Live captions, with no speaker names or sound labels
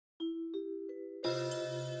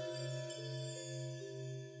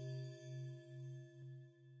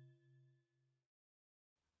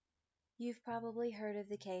You've probably heard of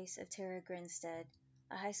the case of Tara Grinstead,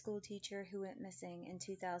 a high school teacher who went missing in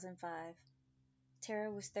 2005.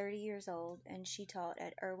 Tara was 30 years old and she taught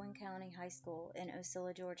at Irwin County High School in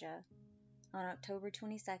Ocilla, Georgia. On October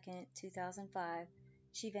 22, 2005,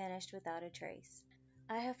 she vanished without a trace.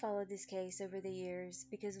 I have followed this case over the years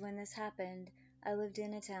because when this happened, I lived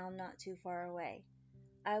in a town not too far away.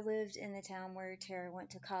 I lived in the town where Tara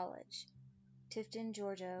went to college. Tifton,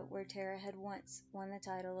 Georgia, where Tara had once won the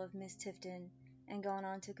title of Miss Tifton and gone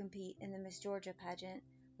on to compete in the Miss Georgia pageant,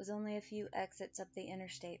 was only a few exits up the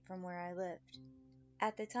interstate from where I lived.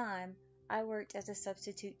 At the time, I worked as a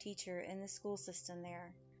substitute teacher in the school system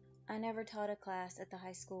there. I never taught a class at the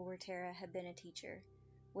high school where Tara had been a teacher.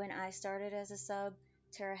 When I started as a sub,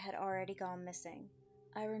 Tara had already gone missing.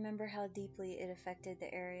 I remember how deeply it affected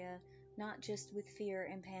the area, not just with fear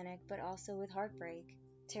and panic, but also with heartbreak.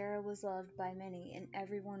 Tara was loved by many, and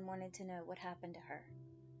everyone wanted to know what happened to her.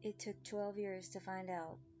 It took 12 years to find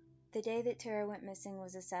out. The day that Tara went missing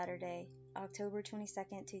was a Saturday, October 22,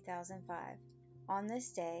 2005. On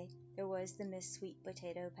this day, there was the Miss Sweet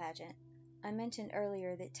Potato pageant. I mentioned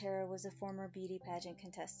earlier that Tara was a former beauty pageant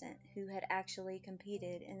contestant who had actually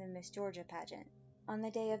competed in the Miss Georgia pageant. On the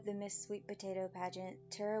day of the Miss Sweet Potato pageant,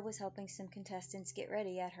 Tara was helping some contestants get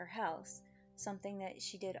ready at her house, something that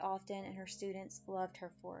she did often and her students loved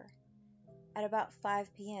her for. At about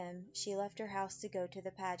 5 p.m., she left her house to go to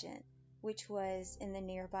the pageant, which was in the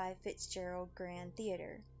nearby Fitzgerald Grand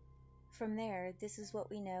Theater. From there, this is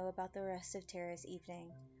what we know about the rest of Tara's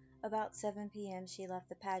evening. About 7 p.m., she left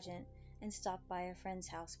the pageant and stopped by a friend's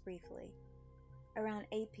house briefly. Around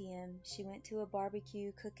 8 p.m., she went to a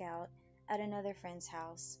barbecue cookout at another friend's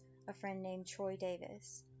house, a friend named Troy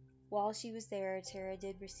Davis. While she was there, Tara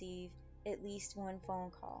did receive at least one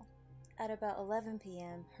phone call. At about 11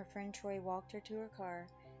 p.m., her friend Troy walked her to her car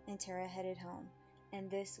and Tara headed home, and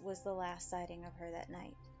this was the last sighting of her that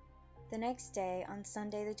night. The next day, on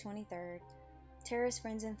Sunday the 23rd, Tara's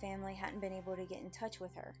friends and family hadn't been able to get in touch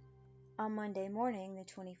with her. On Monday morning, the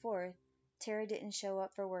 24th, Tara didn't show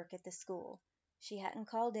up for work at the school. She hadn't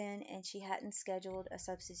called in and she hadn't scheduled a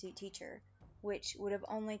substitute teacher, which would have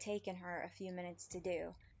only taken her a few minutes to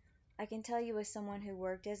do. I can tell you as someone who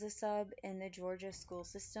worked as a sub in the Georgia school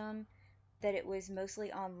system that it was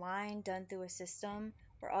mostly online, done through a system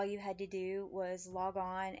where all you had to do was log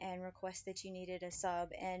on and request that you needed a sub,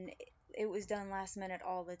 and it was done last minute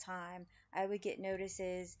all the time. I would get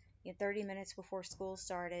notices 30 minutes before school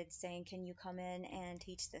started saying, can you come in and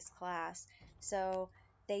teach this class? So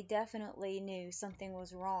they definitely knew something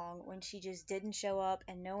was wrong when she just didn't show up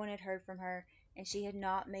and no one had heard from her and she had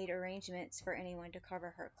not made arrangements for anyone to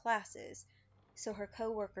cover her classes. So her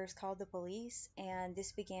co-workers called the police and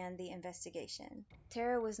this began the investigation.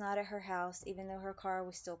 Tara was not at her house even though her car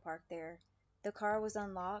was still parked there. The car was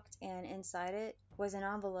unlocked and inside it was an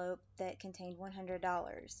envelope that contained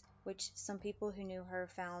 $100, which some people who knew her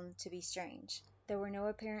found to be strange. There were no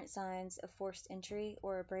apparent signs of forced entry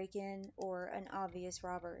or a break-in or an obvious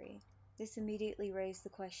robbery. This immediately raised the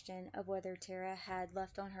question of whether Tara had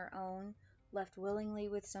left on her own, left willingly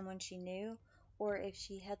with someone she knew, or if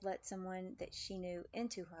she had let someone that she knew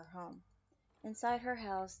into her home. Inside her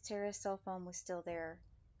house, Tara's cell phone was still there.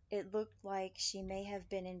 It looked like she may have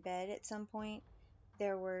been in bed at some point.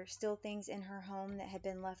 There were still things in her home that had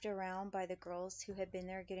been left around by the girls who had been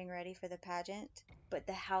there getting ready for the pageant, but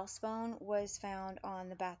the house phone was found on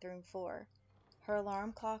the bathroom floor. Her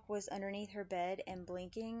alarm clock was underneath her bed and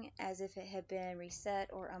blinking as if it had been reset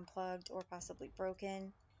or unplugged or possibly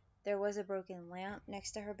broken. There was a broken lamp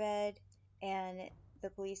next to her bed, and the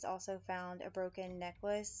police also found a broken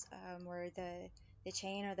necklace where the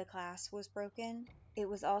chain or the clasp was broken. It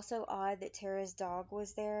was also odd that Tara's dog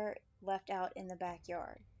was there, left out in the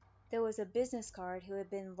backyard. There was a business card who had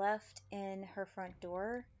been left in her front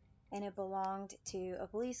door, and it belonged to a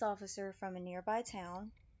police officer from a nearby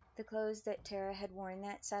town. The clothes that Tara had worn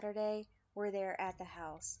that Saturday were there at the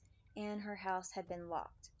house, and her house had been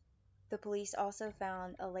locked. The police also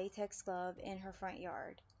found a latex glove in her front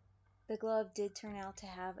yard. The glove did turn out to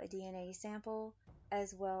have a DNA sample,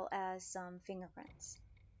 as well as some fingerprints.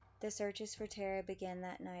 The searches for Tara began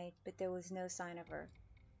that night, but there was no sign of her.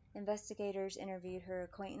 Investigators interviewed her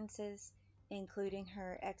acquaintances, including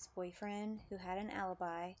her ex-boyfriend, who had an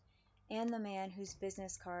alibi, and the man whose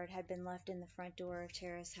business card had been left in the front door of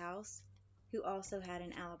Tara's house, who also had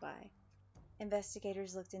an alibi.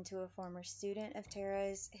 Investigators looked into a former student of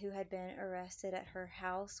Tara's who had been arrested at her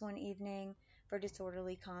house one evening for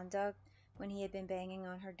disorderly conduct when he had been banging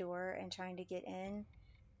on her door and trying to get in.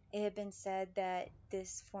 It had been said that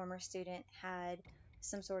this former student had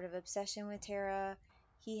some sort of obsession with Tara.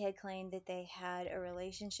 He had claimed that they had a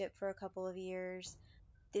relationship for a couple of years.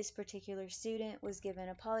 This particular student was given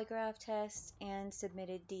a polygraph test and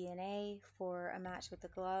submitted DNA for a match with the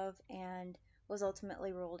glove and was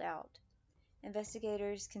ultimately ruled out.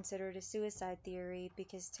 Investigators considered a suicide theory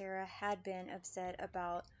because Tara had been upset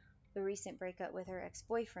about the recent breakup with her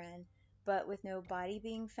ex-boyfriend, but with no body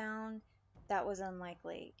being found, that was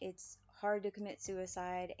unlikely. It's hard to commit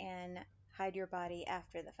suicide and hide your body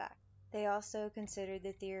after the fact. They also considered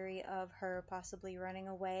the theory of her possibly running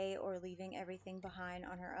away or leaving everything behind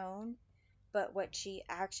on her own, but what she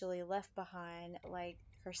actually left behind, like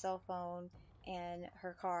her cell phone and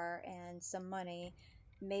her car and some money,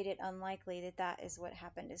 made it unlikely that that is what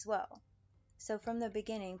happened as well. So from the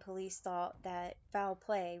beginning, police thought that foul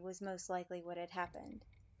play was most likely what had happened.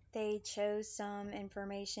 They chose some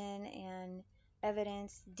information and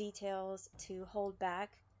evidence details to hold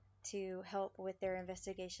back to help with their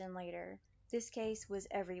investigation later. This case was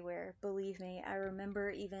everywhere, believe me. I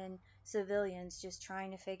remember even civilians just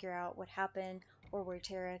trying to figure out what happened or where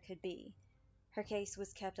Tara could be. Her case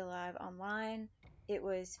was kept alive online. It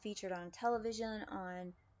was featured on television,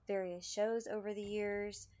 on various shows over the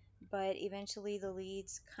years, but eventually the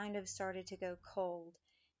leads kind of started to go cold.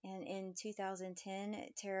 And in 2010,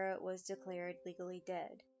 Tara was declared legally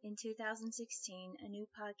dead. In 2016, a new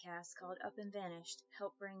podcast called Up and Vanished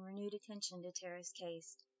helped bring renewed attention to Tara's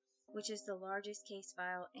case, which is the largest case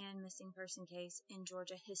file and missing person case in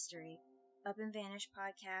Georgia history. Up and Vanished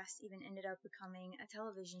podcast even ended up becoming a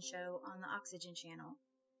television show on the Oxygen Channel.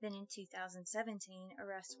 Then in 2017,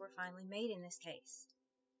 arrests were finally made in this case.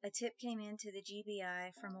 A tip came into the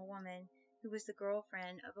GBI from a woman who was the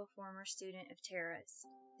girlfriend of a former student of Tara's.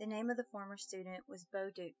 The name of the former student was Bo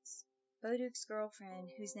Dukes. Bo Dukes' girlfriend,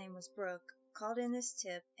 whose name was Brooke, called in this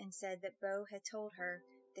tip and said that Bo had told her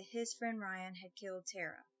that his friend Ryan had killed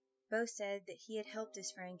Tara. Bo said that he had helped his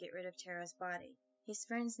friend get rid of Tara's body. His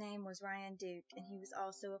friend's name was Ryan Duke, and he was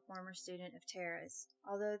also a former student of Tara's.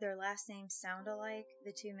 Although their last names sound alike,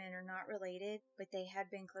 the two men are not related, but they had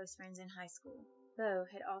been close friends in high school. Bo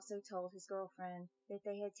had also told his girlfriend that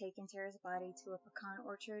they had taken Tara's body to a pecan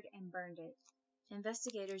orchard and burned it.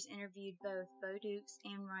 Investigators interviewed both Bo Dukes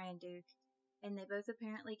and Ryan Duke, and they both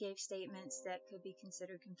apparently gave statements that could be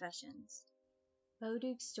considered confessions. Bo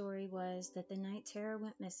Duke's story was that the night Tara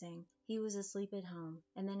went missing, he was asleep at home,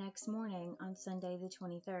 and the next morning, on Sunday the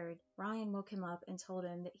 23rd, Ryan woke him up and told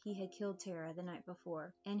him that he had killed Tara the night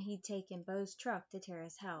before, and he'd taken Bo's truck to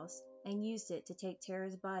Tara's house and used it to take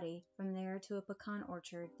Tara's body from there to a pecan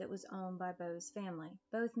orchard that was owned by Bo's family.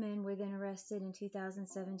 Both men were then arrested in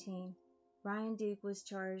 2017. Ryan Duke was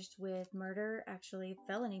charged with murder, actually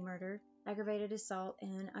felony murder, aggravated assault,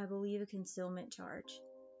 and I believe a concealment charge.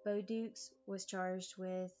 Bo Dukes was charged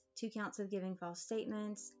with 2 counts of giving false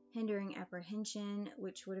statements, hindering apprehension,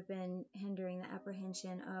 which would have been hindering the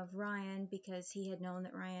apprehension of Ryan because he had known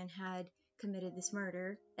that Ryan had committed this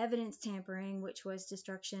murder, evidence tampering, which was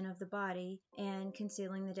destruction of the body, and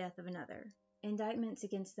concealing the death of another. Indictments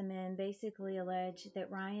against the men basically allege that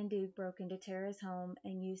Ryan Duke broke into Tara's home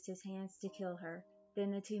and used his hands to kill her.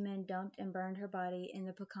 Then the two men dumped and burned her body in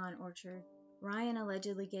the pecan orchard. Ryan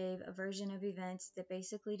allegedly gave a version of events that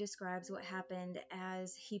basically describes what happened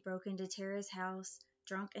as he broke into Tara's house,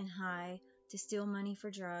 drunk and high, to steal money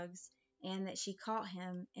for drugs, and that she caught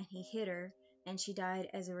him and he hit her, and she died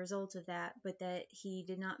as a result of that, but that he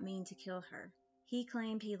did not mean to kill her. He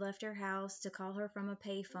claimed he left her house to call her from a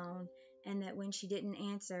payphone, and that when she didn't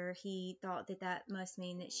answer, he thought that that must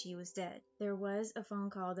mean that she was dead. There was a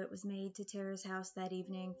phone call that was made to Tara's house that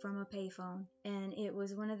evening from a payphone, and it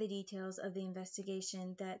was one of the details of the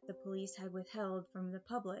investigation that the police had withheld from the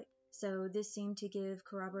public. So this seemed to give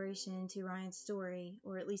corroboration to Ryan's story,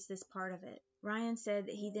 or at least this part of it. Ryan said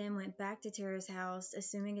that he then went back to Tara's house,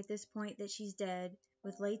 assuming at this point that she's dead,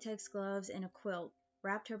 with latex gloves and a quilt,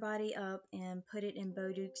 wrapped her body up and put it in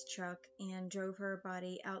Bo Duke's truck and drove her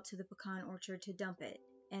body out to the pecan orchard to dump it,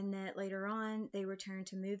 and that later on they returned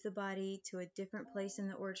to move the body to a different place in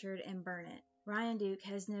the orchard and burn it. Ryan Duke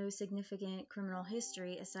has no significant criminal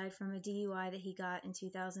history aside from a DUI that he got in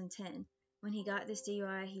 2010. When he got this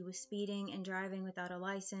DUI, he was speeding and driving without a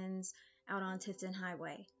license out on Tipton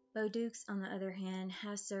Highway. Bo Dukes, on the other hand,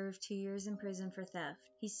 has served 2 years in prison for theft.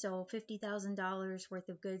 He stole $50,000 worth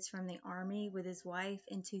of goods from the Army with his wife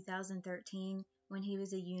in 2013 when he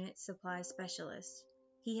was a unit supply specialist.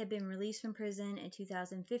 He had been released from prison in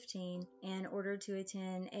 2015 and ordered to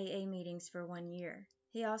attend AA meetings for 1 year.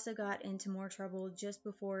 He also got into more trouble just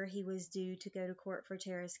before he was due to go to court for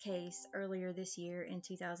Tara's case earlier this year in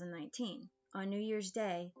 2019. On New Year's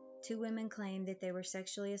Day, Two women claimed that they were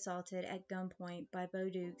sexually assaulted at gunpoint by Bo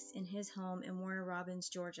Dukes in his home in Warner Robins,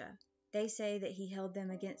 Georgia. They say that he held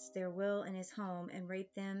them against their will in his home and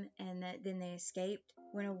raped them, and that then they escaped.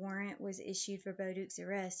 When a warrant was issued for Bo Dukes'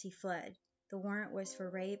 arrest, he fled. The warrant was for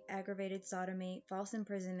rape, aggravated sodomy, false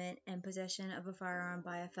imprisonment, and possession of a firearm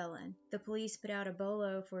by a felon. The police put out a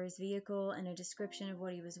bolo for his vehicle and a description of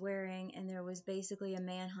what he was wearing, and there was basically a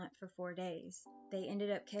manhunt for 4 days. They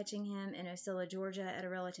ended up catching him in Ocilla, Georgia at a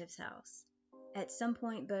relative's house. At some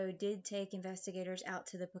point, Bo did take investigators out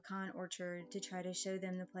to the pecan orchard to try to show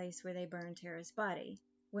them the place where they burned Tara's body.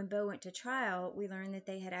 When Bo went to trial, we learned that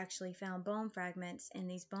they had actually found bone fragments, and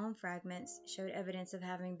these bone fragments showed evidence of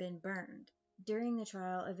having been burned. During the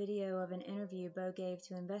trial, a video of an interview Bo gave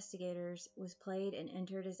to investigators was played and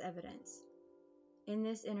entered as evidence. In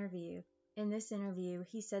this interview,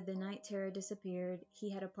 he said the night Tara disappeared,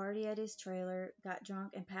 he had a party at his trailer, got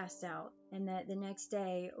drunk, and passed out, and that the next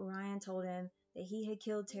day, Ryan told him that he had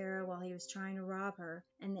killed Tara while he was trying to rob her,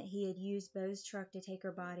 and that he had used Bo's truck to take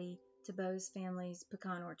her body to Bo's family's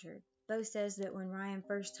pecan orchard. Bo says that when Ryan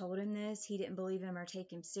first told him this, he didn't believe him or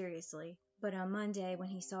take him seriously, but on Monday, when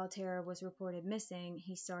he saw Tara was reported missing,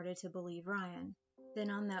 he started to believe Ryan. Then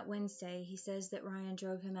on that Wednesday, he says that Ryan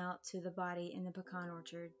drove him out to the body in the pecan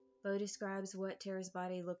orchard. Bo describes what Tara's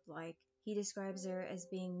body looked like. He describes her as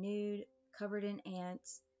being nude, covered in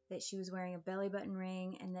ants, that she was wearing a belly button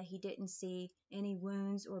ring, and that he didn't see any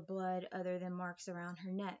wounds or blood other than marks around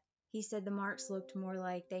her neck. He said the marks looked more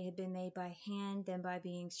like they had been made by hand than by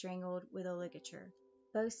being strangled with a ligature.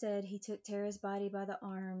 Bo said he took Tara's body by the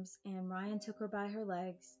arms, and Ryan took her by her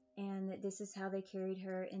legs, and that this is how they carried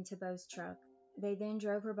her into Bo's truck. They then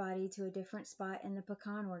drove her body to a different spot in the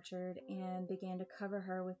pecan orchard and began to cover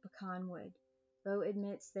her with pecan wood. Bo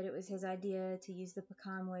admits that it was his idea to use the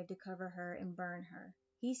pecan wood to cover her and burn her.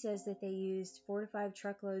 He says that they used 4 to 5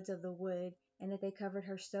 truckloads of the wood and that they covered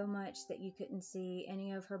her so much that you couldn't see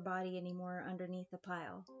any of her body anymore underneath the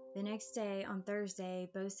pile. The next day, on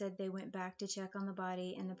Thursday, Bo said they went back to check on the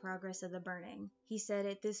body and the progress of the burning. He said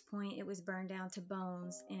at this point it was burned down to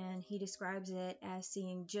bones, and he describes it as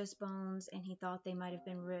seeing just bones, and he thought they might have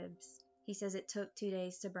been ribs. He says it took 2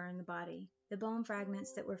 days to burn the body. The bone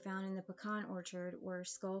fragments that were found in the pecan orchard were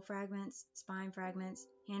skull fragments, spine fragments,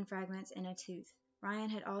 hand fragments, and a tooth.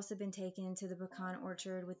 Ryan had also been taken to the pecan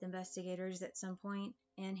orchard with investigators at some point,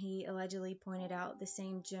 and he allegedly pointed out the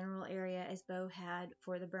same general area as Bo had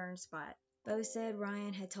for the burn spot. Bo said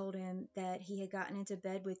Ryan had told him that he had gotten into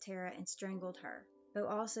bed with Tara and strangled her. Bo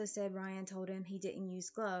also said Ryan told him he didn't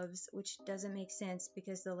use gloves, which doesn't make sense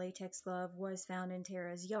because the latex glove was found in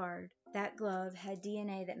Tara's yard. That glove had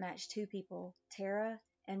DNA that matched 2 people, Tara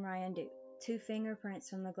and Ryan Duke. 2 fingerprints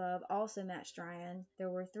from the glove also matched Ryan. There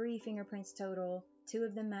were 3 fingerprints total. 2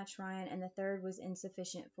 of them matched Ryan, and the third was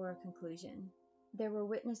insufficient for a conclusion. There were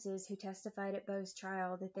witnesses who testified at Bo's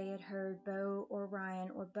trial that they had heard Bo or Ryan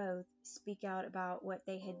or both speak out about what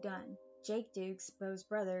they had done. Jake Dukes, Bo's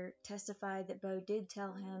brother, testified that Bo did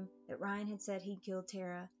tell him that Ryan had said he'd killed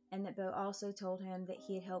Tara, and that Bo also told him that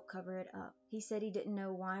he had helped cover it up. He said he didn't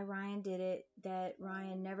know why Ryan did it, that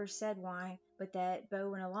Ryan never said why, but that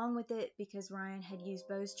Bo went along with it because Ryan had used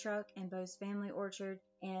Bo's truck and Bo's family orchard,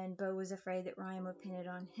 and Bo was afraid that Ryan would pin it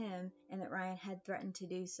on him, and that Ryan had threatened to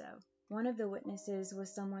do so. One of the witnesses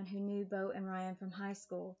was someone who knew Bo and Ryan from high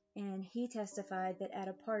school, and he testified that at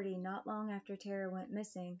a party not long after Tara went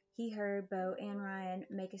missing, he heard Bo and Ryan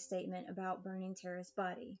make a statement about burning Tara's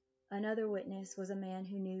body. Another witness was a man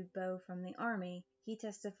who knew Bo from the Army. He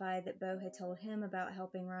testified that Bo had told him about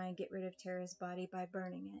helping Ryan get rid of Tara's body by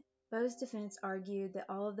burning it. Bo's defense argued that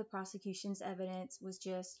all of the prosecution's evidence was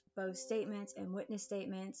just Bo's statements and witness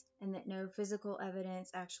statements, and that no physical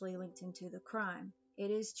evidence actually linked him to the crime. It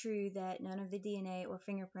is true that none of the DNA or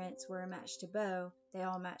fingerprints were a match to Bo, they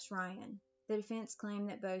all matched Ryan. The defense claimed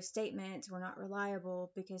that Bo's statements were not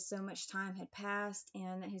reliable because so much time had passed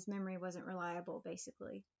and that his memory wasn't reliable,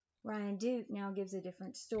 basically. Ryan Duke now gives a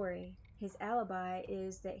different story. His alibi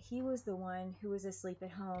is that he was the one who was asleep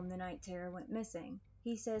at home the night Tara went missing.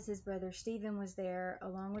 He says his brother Stephen was there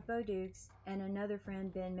along with Bo Dukes and another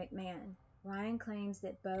friend, Ben McMahon. Ryan claims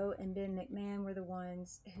that Bo and Ben McMahon were the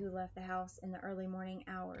ones who left the house in the early morning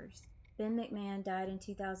hours. Ben McMahon died in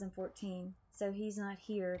 2014, so he's not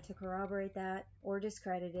here to corroborate that or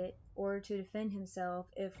discredit it or to defend himself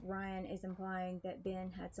if Ryan is implying that Ben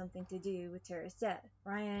had something to do with Tara's death.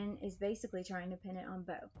 Ryan is basically trying to pin it on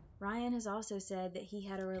Bo. Ryan has also said that he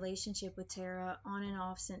had a relationship with Tara on and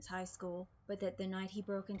off since high school, but that the night he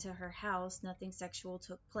broke into her house, nothing sexual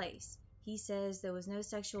took place. He says there was no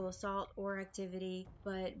sexual assault or activity,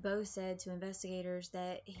 but Bo said to investigators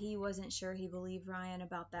that he wasn't sure he believed Ryan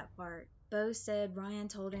about that part. Bo said Ryan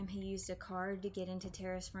told him he used a card to get into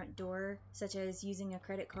Tara's front door, such as using a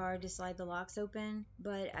credit card to slide the locks open,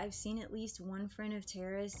 but I've seen at least one friend of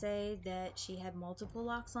Tara's say that she had multiple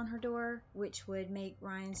locks on her door, which would make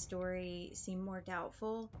Ryan's story seem more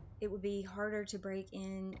doubtful. It would be harder to break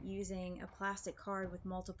in using a plastic card with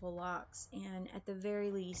multiple locks, and at the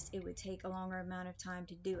very least it would take a longer amount of time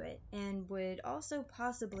to do it, and would also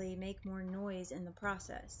possibly make more noise in the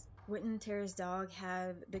process. Wouldn't Tara's dog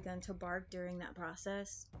have begun to bark during that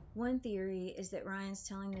process? One theory is that Ryan's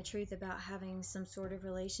telling the truth about having some sort of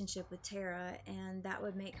relationship with Tara, and that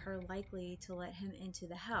would make her likely to let him into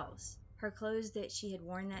the house. Her clothes that she had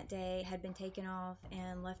worn that day had been taken off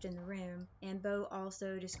and left in the room, and Bo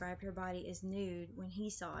also described her body as nude when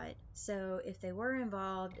he saw it, so if they were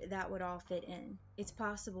involved, that would all fit in. It's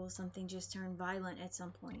possible something just turned violent at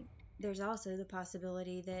some point. There's also the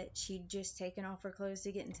possibility that she'd just taken off her clothes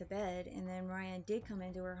to get into bed, and then Ryan did come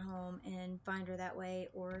into her home and find her that way,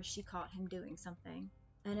 or she caught him doing something.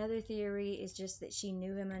 Another theory is just that she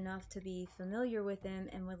knew him enough to be familiar with him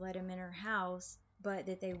and would let him in her house, but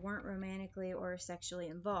that they weren't romantically or sexually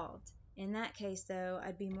involved. In that case, though,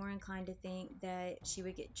 I'd be more inclined to think that she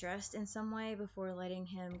would get dressed in some way before letting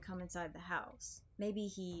him come inside the house. Maybe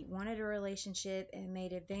he wanted a relationship and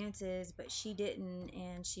made advances, but she didn't,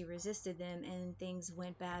 and she resisted them, and things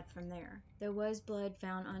went bad from there. There was blood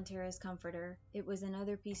found on Tara's comforter. It was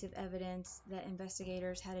another piece of evidence that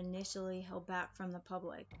investigators had initially held back from the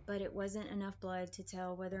public, but it wasn't enough blood to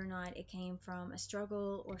tell whether or not it came from a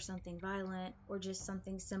struggle or something violent, or just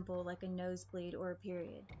something simple like a nosebleed or a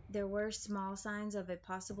period. There were small signs of a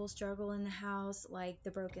possible struggle in the house, like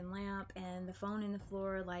the broken lamp and the phone in the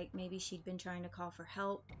floor, like maybe she'd been trying to call for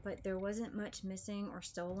help, but there wasn't much missing or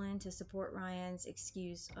stolen to support Ryan's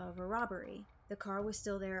excuse of a robbery. The car was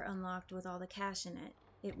still there unlocked with all the cash in it.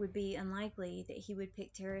 It would be unlikely that he would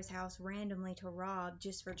pick Tara's house randomly to rob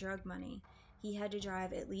just for drug money. He had to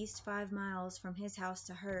drive at least 5 miles from his house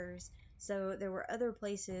to hers, so there were other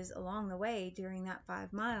places along the way during that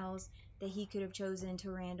 5 miles that he could have chosen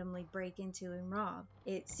to randomly break into and rob.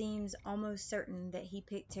 It seems almost certain that he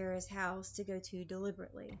picked Tara's house to go to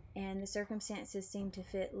deliberately, and the circumstances seem to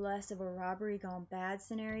fit less of a robbery gone bad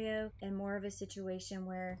scenario and more of a situation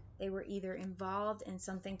where they were either involved and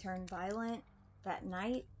something turned violent that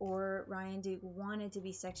night, or Ryan Duke wanted to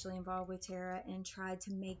be sexually involved with Tara and tried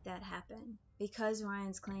to make that happen. Because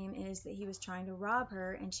Ryan's claim is that he was trying to rob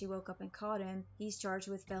her and she woke up and caught him, he's charged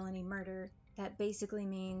with felony murder. That basically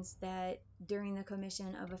means that during the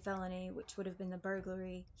commission of a felony, which would have been the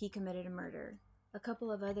burglary, he committed a murder. A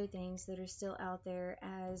couple of other things that are still out there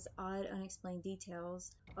as odd, unexplained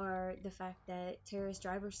details are the fact that Tara's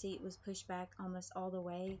driver's seat was pushed back almost all the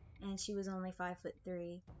way, and she was only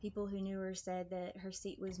 5'3". People who knew her said that her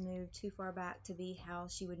seat was moved too far back to be how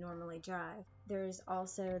she would normally drive. There's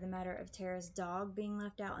also the matter of Tara's dog being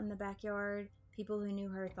left out in the backyard. People who knew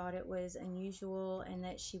her thought it was unusual and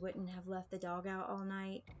that she wouldn't have left the dog out all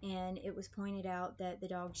night, and it was pointed out that the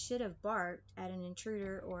dog should have barked at an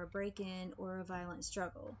intruder or a break-in or a violent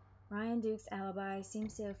struggle. Ryan Duke's alibi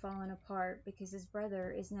seems to have fallen apart because his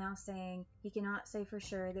brother is now saying he cannot say for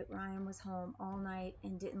sure that Ryan was home all night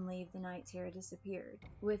and didn't leave the night Tara disappeared.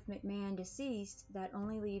 With McMahon deceased, that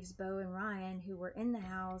only leaves Bo and Ryan, who were in the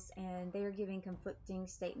house, and they are giving conflicting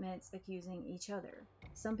statements accusing each other.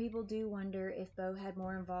 Some people do wonder if Bo had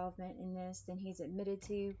more involvement in this than he's admitted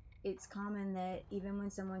to. It's common that even when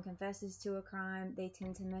someone confesses to a crime, they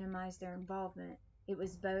tend to minimize their involvement. It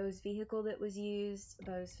was Bo's vehicle that was used,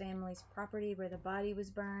 Bo's family's property where the body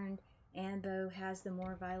was burned, and Bo has the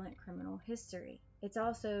more violent criminal history. It's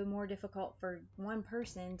also more difficult for one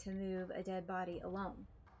person to move a dead body alone.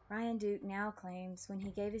 Ryan Duke now claims when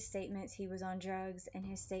he gave his statements he was on drugs, and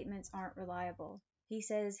his statements aren't reliable. He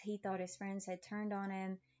says he thought his friends had turned on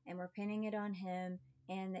him and were pinning it on him,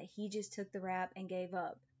 and that he just took the rap and gave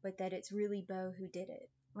up, but that it's really Bo who did it.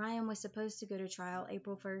 Ryan was supposed to go to trial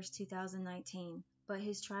April 1st, 2019, but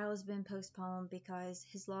his trial has been postponed because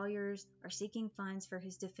his lawyers are seeking funds for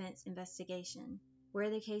his defense investigation. Where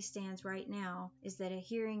the case stands right now is that a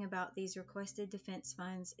hearing about these requested defense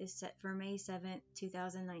funds is set for May 7,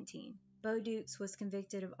 2019. Bo Dukes was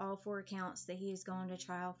convicted of all 4 counts that he has gone to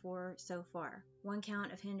trial for so far. 1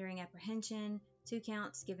 count of hindering apprehension, 2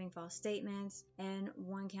 counts giving false statements, and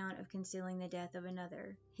 1 count of concealing the death of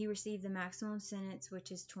another. He received the maximum sentence,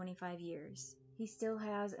 which is 25 years. He still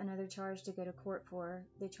has another charge to go to court for,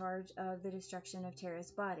 the charge of the destruction of Tara's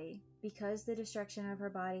body. Because the destruction of her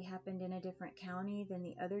body happened in a different county than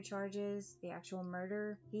the other charges, the actual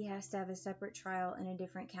murder, he has to have a separate trial in a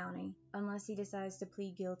different county, unless he decides to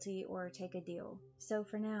plead guilty or take a deal. So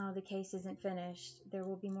for now, the case isn't finished. There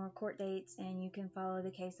will be more court dates, and you can follow the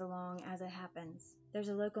case along as it happens. There's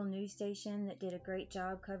a local news station that did a great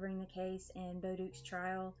job covering the case and Boduk's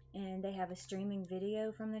trial, and they have a streaming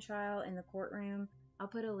video from the trial in the courtroom. I'll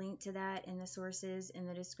put a link to that in the sources in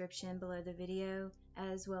the description below the video,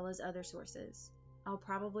 as well as other sources. I'll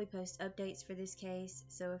probably post updates for this case,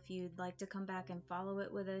 so if you'd like to come back and follow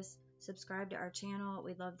it with us, subscribe to our channel.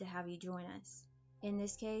 We'd love to have you join us. In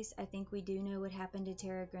this case, I think we do know what happened to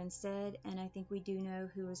Tara Grinstead, and I think we do know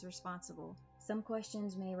who was responsible. Some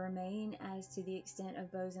questions may remain as to the extent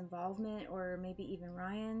of Bo's involvement, or maybe even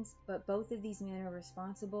Ryan's, but both of these men are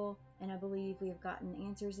responsible, and I believe we have gotten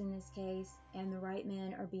answers in this case, and the right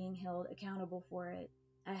men are being held accountable for it.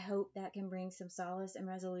 I hope that can bring some solace and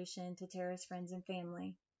resolution to Tara's friends and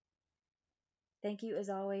family. Thank you as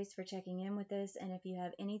always for checking in with us, and if you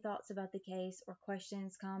have any thoughts about the case or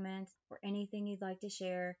questions, comments, or anything you'd like to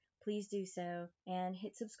share, please do so, and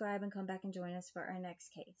hit subscribe and come back and join us for our next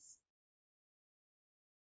case.